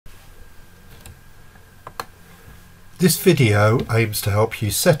This video aims to help you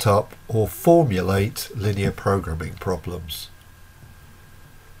set up or formulate linear programming problems.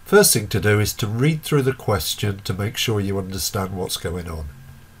 First thing to do is to read through the question to make sure you understand what's going on.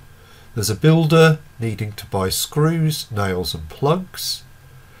 There's a builder needing to buy screws, nails and plugs.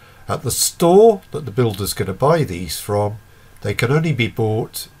 At the store that the builder's going to buy these from, they can only be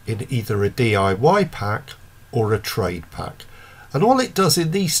bought in either a DIY pack or a trade pack. And all it does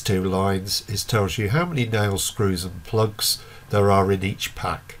in these two lines is tells you how many nails, screws and plugs there are in each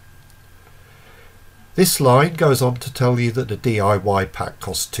pack. This line goes on to tell you that a DIY pack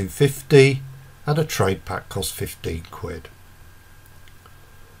costs £2.50 and a trade pack costs 15 quid.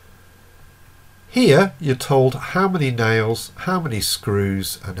 Here you're told how many nails, how many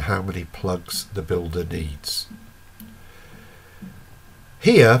screws and how many plugs the builder needs.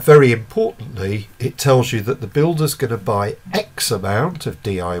 Here, very importantly, it tells you that the builder's going to buy X amount of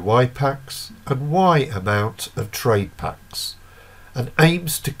DIY packs and Y amount of trade packs, and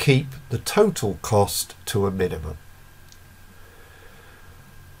aims to keep the total cost to a minimum.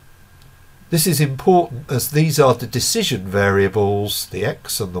 This is important as these are the decision variables, the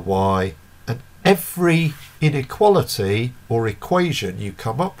X and the Y, and every inequality or equation you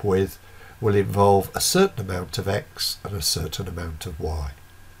come up with will involve a certain amount of X and a certain amount of Y.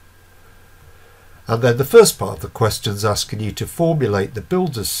 And then the first part of the question is asking you to formulate the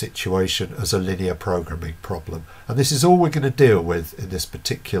builder's situation as a linear programming problem. And this is all we're going to deal with in this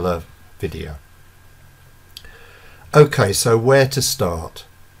particular video. Okay, so where to start?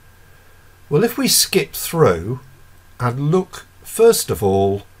 Well, if we skip through and look first of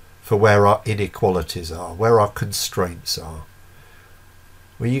all for where our inequalities are, where our constraints are.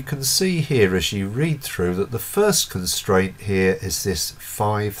 Well, you can see here as you read through that the first constraint here is this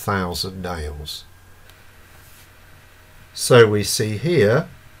 5,000 nails. So we see here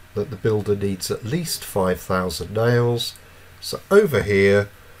that the builder needs at least 5,000 nails. So over here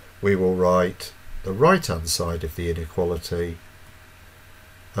we will write the right hand side of the inequality.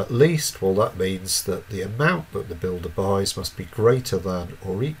 At least, well, that means that the amount that the builder buys must be greater than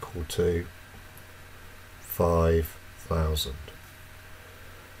or equal to 5,000.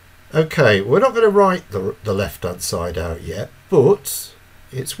 Okay, we're not going to write the left hand side out yet, but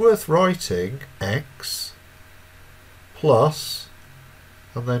it's worth writing X plus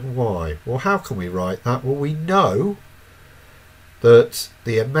and then Y. Well, how can we write that? Well, we know that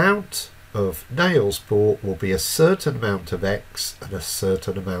the amount of nails bought will be a certain amount of X and a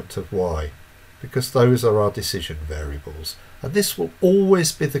certain amount of Y, because those are our decision variables, and this will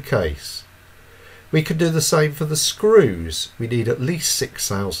always be the case. We can do the same for the screws. We need at least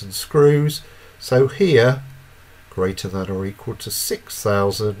 6,000 screws, so here greater than or equal to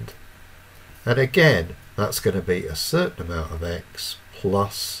 6,000, and again that's going to be a certain amount of X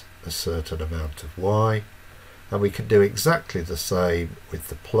plus a certain amount of Y. And we can do exactly the same with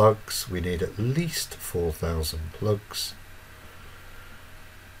the plugs. We need at least 4,000 plugs.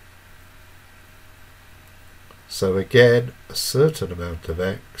 So again, a certain amount of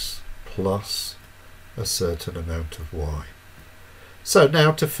X plus a certain amount of Y. So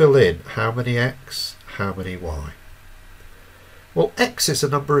now to fill in, how many X, how many Y? Well, X is a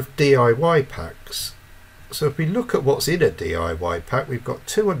number of DIY packs. So if we look at what's in a DIY pack, we've got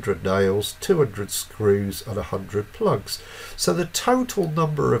 200 nails, 200 screws and 100 plugs. So the total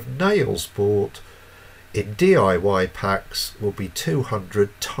number of nails bought in DIY packs will be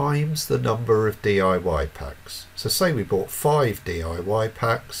 200 times the number of DIY packs. So say we bought 5 DIY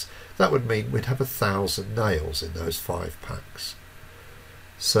packs, that would mean we'd have 1,000 nails in those 5 packs.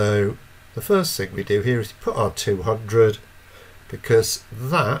 So the first thing we do here is put our 200, because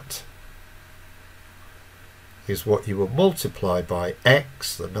that is what you will multiply by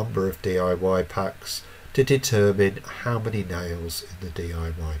X, the number of DIY packs, to determine how many nails in the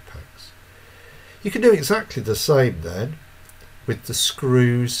DIY packs. You can do exactly the same then with the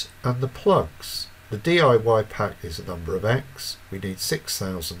screws and the plugs. The DIY pack is a number of X. We need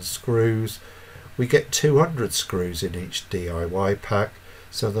 6,000 screws. We get 200 screws in each DIY pack,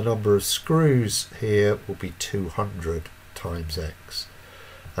 so the number of screws here will be 200 times X.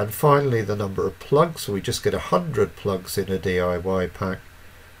 And finally the number of plugs, so we just get 100 plugs in a DIY pack,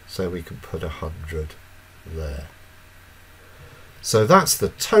 so we can put 100 there. So that's the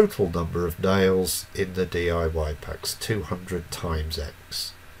total number of nails in the DIY packs, 200 times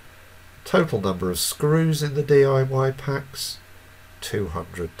X. Total number of screws in the DIY packs,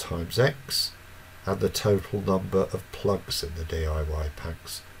 200 times X. And the total number of plugs in the DIY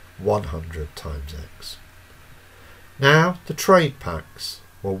packs, 100 times X. Now the trade packs.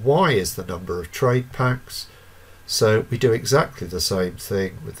 Well, Y is the number of trade packs, so we do exactly the same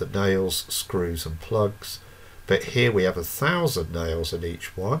thing with the nails, screws and plugs, but here we have 1,000 nails in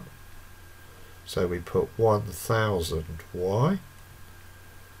each one. So we put 1000y.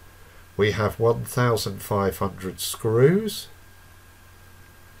 We have 1,500 screws.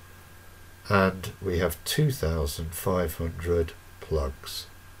 And we have 2,500 plugs.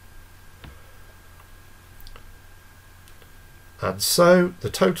 And so the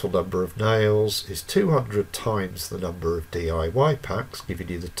total number of nails is 200 times the number of DIY packs, giving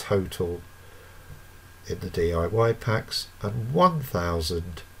you the total in the DIY packs, and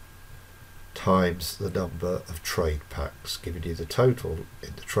 1,000 times the number of trade packs, giving you the total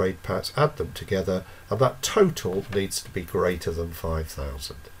in the trade packs. Add them together, and that total needs to be greater than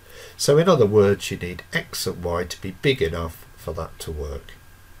 5,000. So in other words, you need X and Y to be big enough for that to work.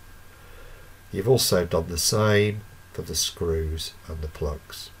 You've also done the same for the screws and the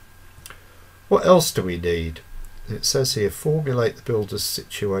plugs. What else do we need? It says here, formulate the builder's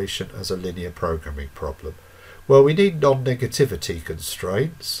situation as a linear programming problem. Well, we need non-negativity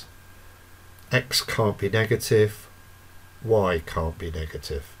constraints. X can't be negative, Y can't be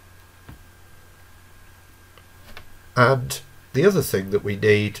negative. And the other thing that we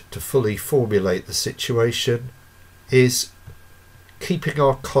need to fully formulate the situation is keeping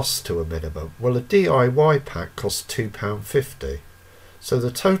our costs to a minimum. Well, a DIY pack costs £2.50. So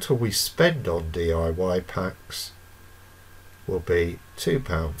the total we spend on DIY packs will be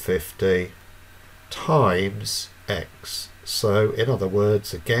 £2.50 times X. So in other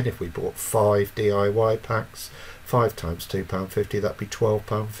words, again, if we bought 5 DIY packs, 5 times £2.50, that'd be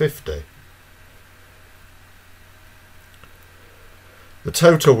 £12.50. The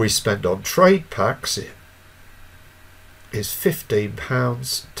total we spend on trade packs is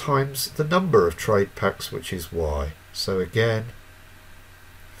 £15 times the number of trade packs, which is Y. So again,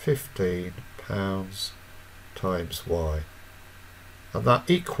 £15 times Y. And that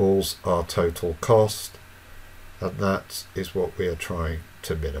equals our total cost, and that is what we are trying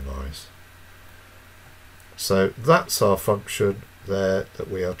to minimise. So that's our function there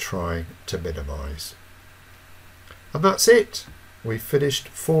that we are trying to minimise. And that's it. We've finished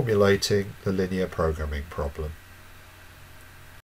formulating the linear programming problem.